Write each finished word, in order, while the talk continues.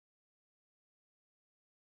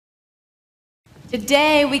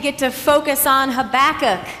Today we get to focus on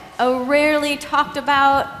Habakkuk, a rarely talked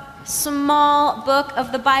about small book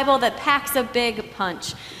of the Bible that packs a big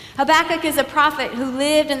punch. Habakkuk is a prophet who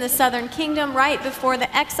lived in the southern kingdom right before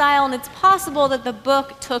the exile, and it's possible that the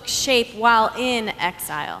book took shape while in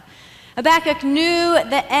exile. Habakkuk knew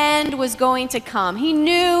the end was going to come. He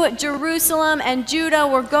knew Jerusalem and Judah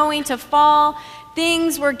were going to fall.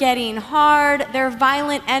 Things were getting hard. Their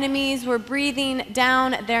violent enemies were breathing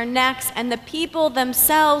down their necks, and the people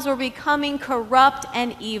themselves were becoming corrupt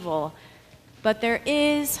and evil. But there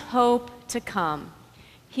is hope to come.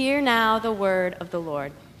 Hear now the word of the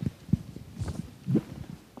Lord.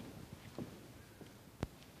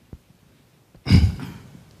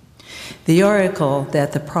 The oracle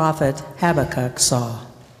that the prophet Habakkuk saw.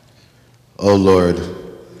 O Lord,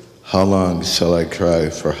 how long shall I cry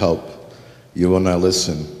for help? You will not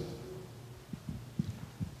listen.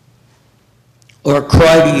 Or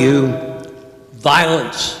cry to you,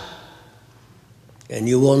 violence, and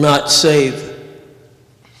you will not save.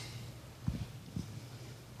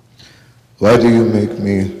 Why do you make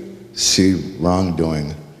me see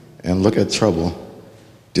wrongdoing and look at trouble?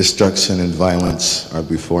 Destruction and violence are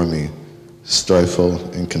before me. Strife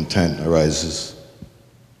and content arises.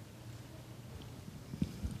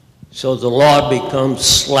 So the law becomes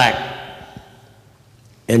slack,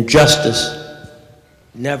 and justice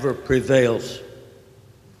never prevails.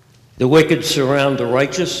 The wicked surround the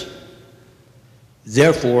righteous.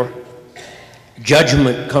 Therefore,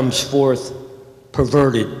 judgment comes forth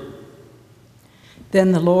perverted.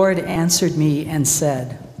 Then the Lord answered me and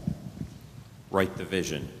said, Write the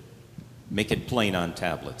vision. Make it plain on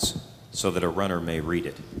tablets, so that a runner may read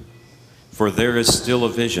it. For there is still a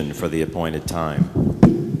vision for the appointed time.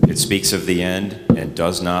 It speaks of the end and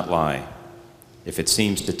does not lie. If it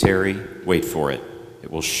seems to tarry, wait for it. It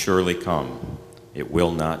will surely come. It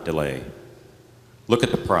will not delay. Look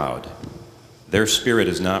at the proud. Their spirit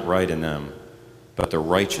is not right in them, but the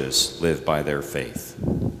righteous live by their faith.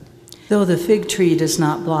 Though the fig tree does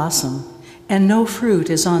not blossom, and no fruit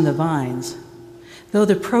is on the vines, though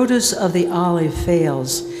the produce of the olive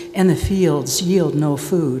fails, and the fields yield no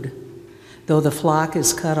food, though the flock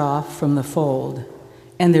is cut off from the fold,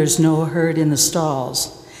 and there's no herd in the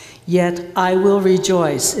stalls, yet I will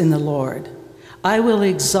rejoice in the Lord. I will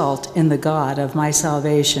exult in the God of my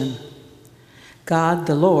salvation. God,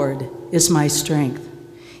 the Lord, is my strength.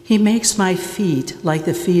 He makes my feet like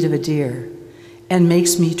the feet of a deer, and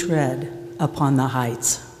makes me tread upon the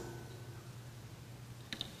heights.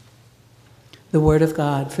 The word of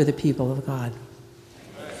God for the people of God.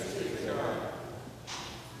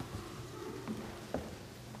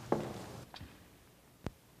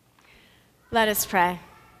 Let us pray.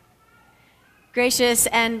 Gracious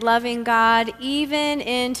and loving God, even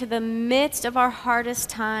into the midst of our hardest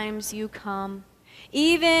times, you come.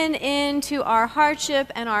 Even into our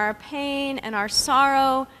hardship and our pain and our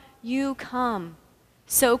sorrow, you come.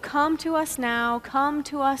 So come to us now, come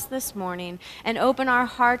to us this morning, and open our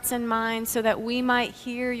hearts and minds so that we might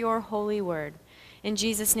hear your holy word. In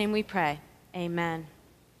Jesus' name we pray. Amen.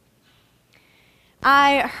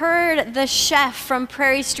 I heard the chef from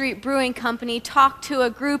Prairie Street Brewing Company talk to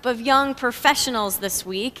a group of young professionals this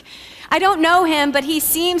week. I don't know him, but he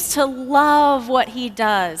seems to love what he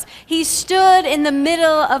does. He stood in the middle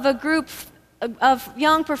of a group of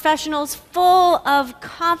young professionals full of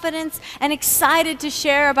confidence and excited to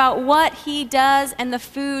share about what he does and the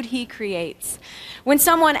food he creates. When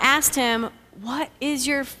someone asked him, "What is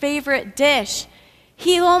your favorite dish?"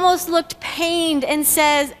 he almost looked pained and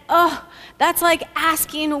says, "Oh, that's like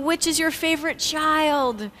asking which is your favorite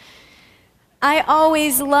child." I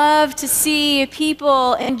always love to see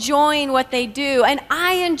people enjoying what they do, and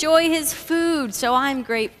I enjoy his food, so I'm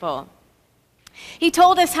grateful. He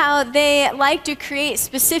told us how they like to create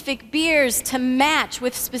specific beers to match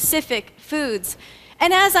with specific foods.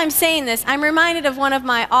 And as I'm saying this, I'm reminded of one of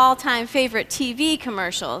my all-time favorite TV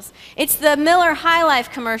commercials. It's the Miller High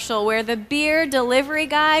Life commercial where the beer delivery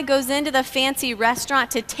guy goes into the fancy restaurant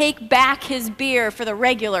to take back his beer for the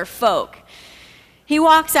regular folk. He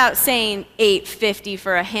walks out saying, $8.50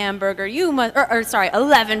 for a hamburger, you must,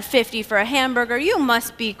 $11.50 for a hamburger, you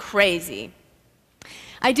must be crazy.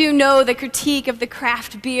 I do know the critique of the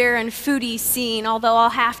craft beer and foodie scene, although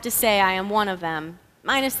I'll have to say I am one of them.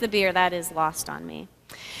 Minus the beer, that is lost on me.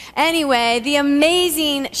 Anyway, the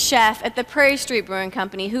amazing chef at the Prairie Street Brewing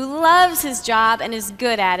Company, who loves his job and is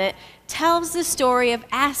good at it, tells the story of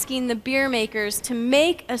asking the beer makers to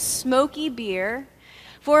make a smoky beer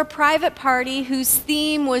for a private party whose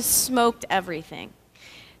theme was smoked everything.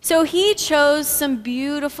 So he chose some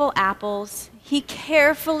beautiful apples. He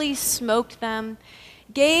carefully smoked them,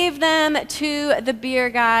 gave them to the beer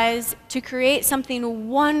guys to create something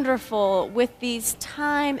wonderful with these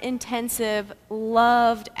time-intensive,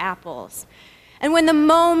 loved apples. And when the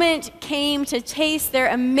moment came to taste their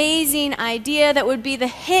amazing idea that would be the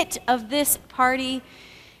hit of this party,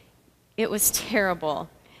 it was terrible.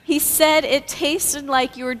 He said it tasted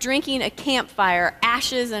like you were drinking a campfire,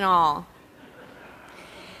 ashes and all.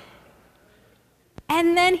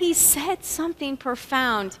 And then he said something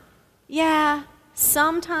profound. Yeah,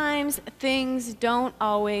 sometimes things don't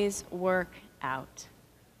always work out.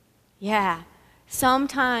 Yeah,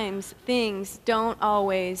 sometimes things don't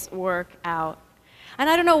always work out. And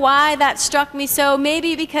I don't know why that struck me so,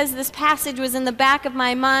 maybe because this passage was in the back of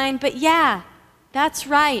my mind, but yeah, that's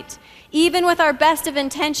right. Even with our best of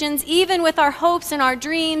intentions, even with our hopes and our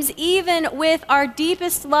dreams, even with our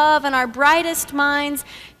deepest love and our brightest minds,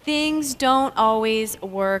 things don't always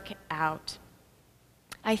work out.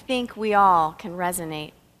 I think we all can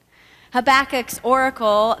resonate. Habakkuk's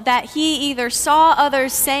oracle that he either saw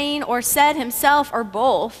others saying or said himself or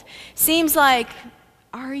both seems like,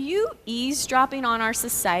 are you eavesdropping on our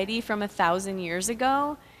society from 1,000 years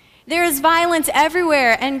ago? There is violence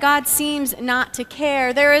everywhere, and God seems not to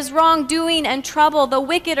care. There is wrongdoing and trouble. The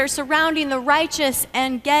wicked are surrounding the righteous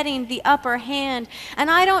and getting the upper hand.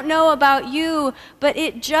 And I don't know about you, but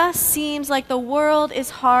it just seems like the world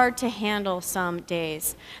is hard to handle some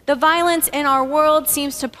days. The violence in our world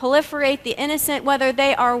seems to proliferate the innocent, whether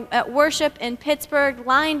they are at worship in Pittsburgh,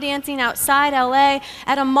 line dancing outside LA,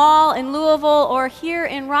 at a mall in Louisville, or here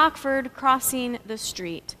in Rockford crossing the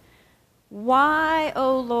street. Why,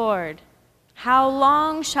 O Lord, how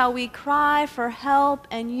long shall we cry for help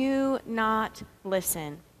and you not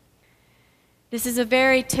listen? This is a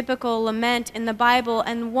very typical lament in the Bible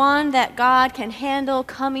and one that God can handle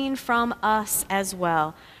coming from us as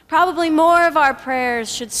well. Probably more of our prayers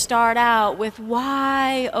should start out with,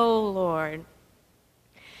 why, O Lord?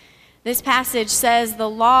 This passage says the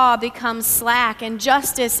law becomes slack and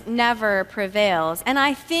justice never prevails. And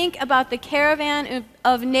I think about the caravan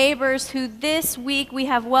of neighbors who this week we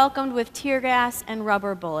have welcomed with tear gas and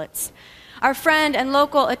rubber bullets. Our friend and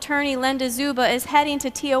local attorney Linda Zuba is heading to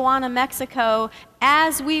Tijuana, Mexico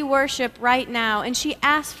as we worship right now, and she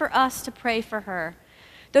asked for us to pray for her.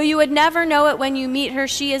 Though you would never know it when you meet her,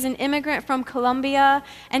 she is an immigrant from Colombia,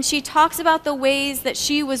 and she talks about the ways that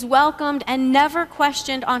she was welcomed and never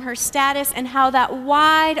questioned on her status and how that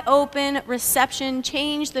wide open reception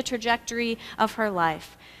changed the trajectory of her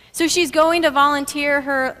life. So she's going to volunteer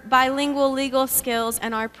her bilingual legal skills,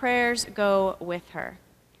 and our prayers go with her.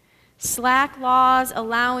 Slack laws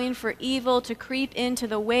allowing for evil to creep into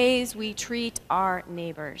the ways we treat our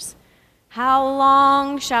neighbors. How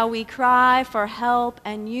long shall we cry for help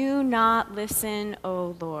and you not listen,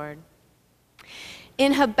 O Lord?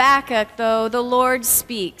 In Habakkuk, though, the Lord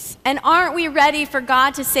speaks. And aren't we ready for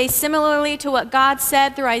God to say similarly to what God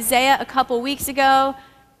said through Isaiah a couple weeks ago?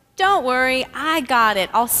 Don't worry, I got it.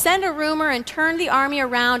 I'll send a rumor and turn the army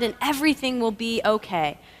around and everything will be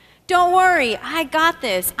okay. Don't worry, I got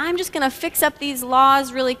this. I'm just going to fix up these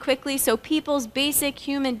laws really quickly so people's basic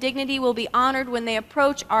human dignity will be honored when they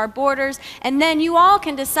approach our borders, and then you all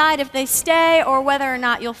can decide if they stay or whether or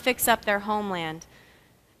not you'll fix up their homeland.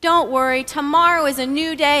 Don't worry, tomorrow is a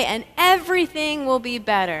new day and everything will be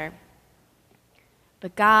better.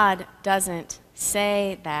 But God doesn't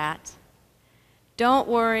say that. Don't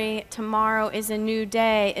worry, tomorrow is a new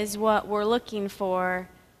day is what we're looking for.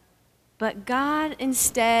 But God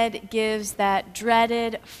instead gives that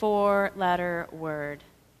dreaded four-letter word.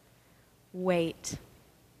 Wait.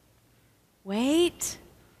 Wait.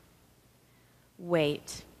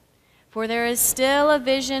 Wait. For there is still a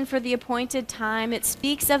vision for the appointed time. It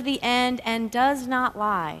speaks of the end and does not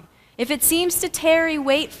lie. If it seems to tarry,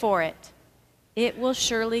 wait for it. It will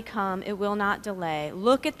surely come. It will not delay.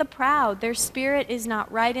 Look at the proud. Their spirit is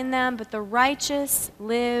not right in them, but the righteous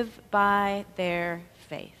live by their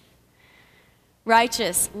faith.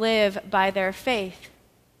 Righteous live by their faith.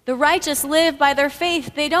 The righteous live by their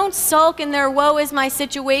faith. They don't sulk in their woe is my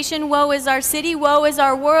situation, woe is our city, woe is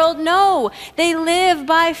our world. No, they live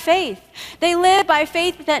by faith. They live by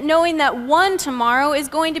faith that knowing that one tomorrow is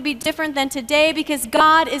going to be different than today because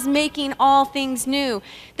God is making all things new.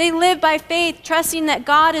 They live by faith, trusting that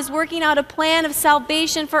God is working out a plan of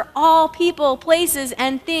salvation for all people, places,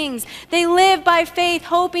 and things. They live by faith,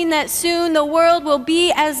 hoping that soon the world will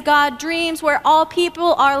be as God dreams, where all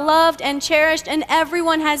people are loved and cherished and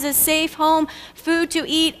everyone has a safe home, food to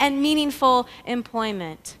eat, and meaningful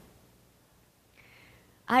employment.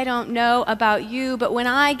 I don't know about you, but when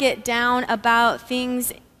I get down about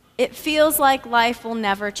things it feels like life will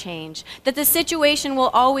never change, that the situation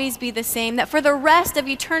will always be the same, that for the rest of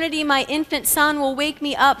eternity, my infant son will wake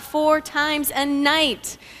me up 4 times a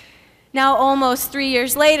night. Now, almost 3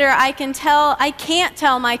 years later, I can't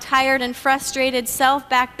tell my tired and frustrated self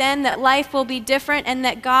back then that life will be different and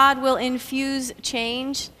that God will infuse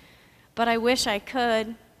change, but I wish I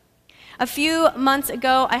could. A few months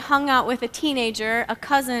ago, I hung out with a teenager, a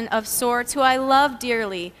cousin of sorts, who I love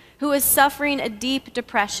dearly, who was suffering a deep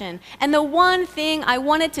depression. And the one thing I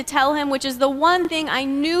wanted to tell him, which is the one thing I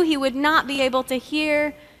knew he would not be able to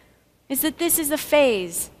hear, is that this is a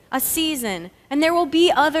phase, a season, and there will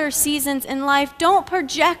be other seasons in life. Don't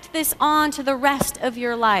project this on to the rest of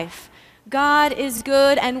your life. God is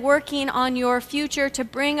good and working on your future to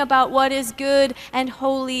bring about what is good and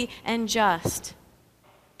holy and just.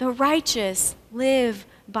 The righteous live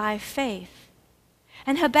by faith.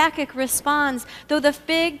 And Habakkuk responds, though the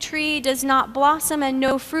fig tree does not blossom and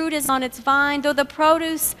no fruit is on its vine, though the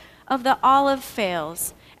produce of the olive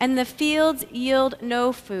fails and the fields yield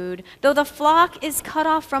no food, though the flock is cut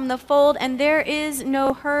off from the fold and there is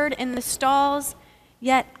no herd in the stalls,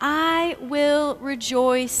 yet I will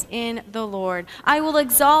rejoice in the Lord. I will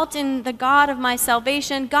exalt in the God of my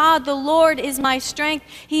salvation. God, the Lord, is my strength.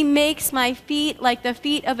 He makes my feet like the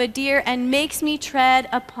feet of a deer and makes me tread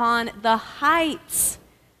upon the heights.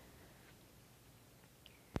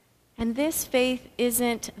 And this faith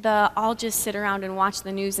isn't the I'll just sit around and watch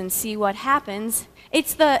the news and see what happens.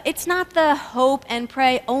 It's not the hope and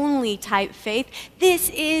pray only type faith. This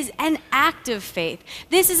is an active faith.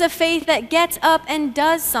 This is a faith that gets up and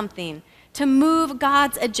does something to move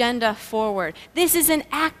God's agenda forward. This is an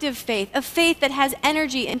active faith, a faith that has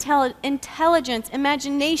energy, intelligence,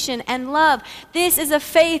 imagination, and love. This is a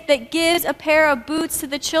faith that gives a pair of boots to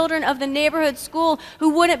the children of the neighborhood school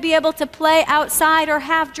who wouldn't be able to play outside or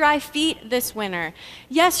have dry feet this winter.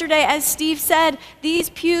 Yesterday, as Steve said, these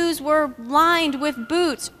pews were lined with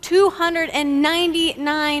boots,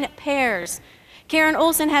 299 pairs. Karen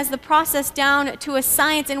Olson has the process down to a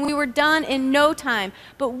science, and we were done in no time.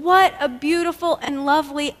 But what a beautiful and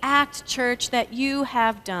lovely act, church, that you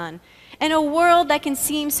have done. In a world that can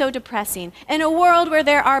seem so depressing, in a world where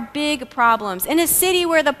there are big problems, in a city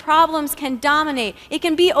where the problems can dominate, it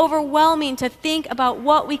can be overwhelming to think about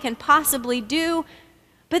what we can possibly do.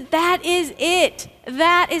 But that is it.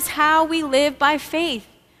 That is how we live by faith.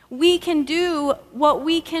 We can do what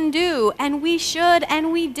we can do, and we should,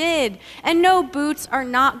 and we did. And no, boots are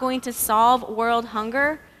not going to solve world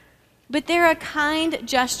hunger, but they're a kind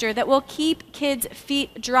gesture that will keep kids'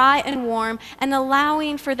 feet dry and warm and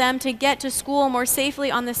allowing for them to get to school more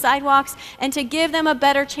safely on the sidewalks and to give them a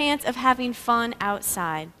better chance of having fun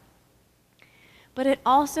outside. But it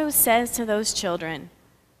also says to those children,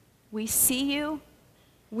 we see you,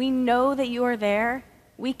 we know that you are there,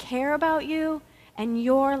 we care about you, and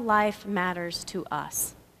your life matters to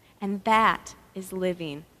us. And that is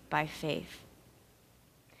living by faith.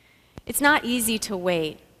 It's not easy to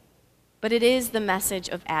wait, but it is the message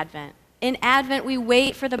of Advent. In Advent, we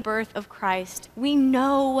wait for the birth of Christ. We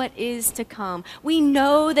know what is to come. We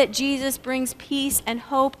know that Jesus brings peace and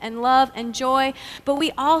hope and love and joy, but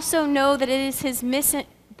we also know that it is his mission,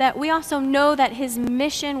 that his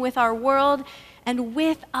mission with our world and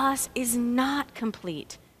with us is not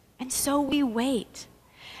complete. And so we wait.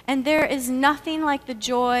 And there is nothing like the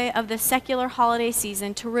joy of the secular holiday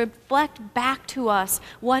season to reflect back to us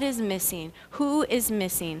what is missing, who is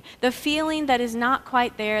missing, the feeling that is not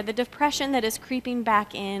quite there, the depression that is creeping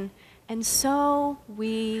back in. And so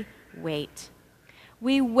we wait.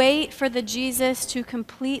 We wait for the Jesus to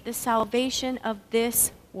complete the salvation of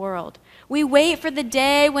this world. We wait for the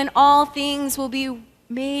day when all things will be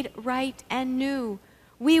made right and new.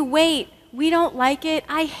 We wait. We don't like it.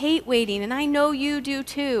 I hate waiting, and I know you do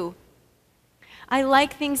too. I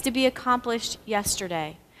like things to be accomplished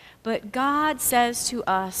yesterday, but God says to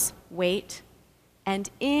us, wait, and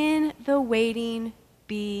in the waiting,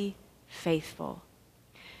 be faithful.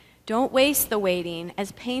 Don't waste the waiting,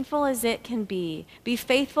 as painful as it can be. Be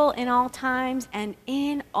faithful in all times and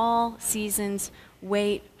in all seasons.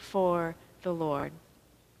 Wait for the Lord.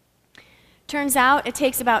 Turns out it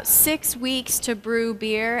takes about 6 weeks to brew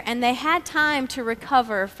beer, and they had time to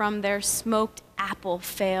recover from their smoked apple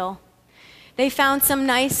fail. They found some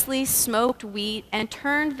nicely smoked wheat and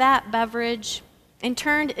turned it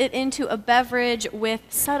into a beverage with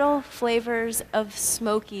subtle flavors of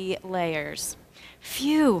smoky layers.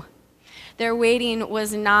 Phew! Their waiting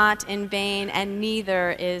was not in vain, and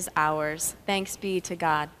neither is ours. Thanks be to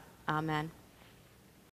God. Amen.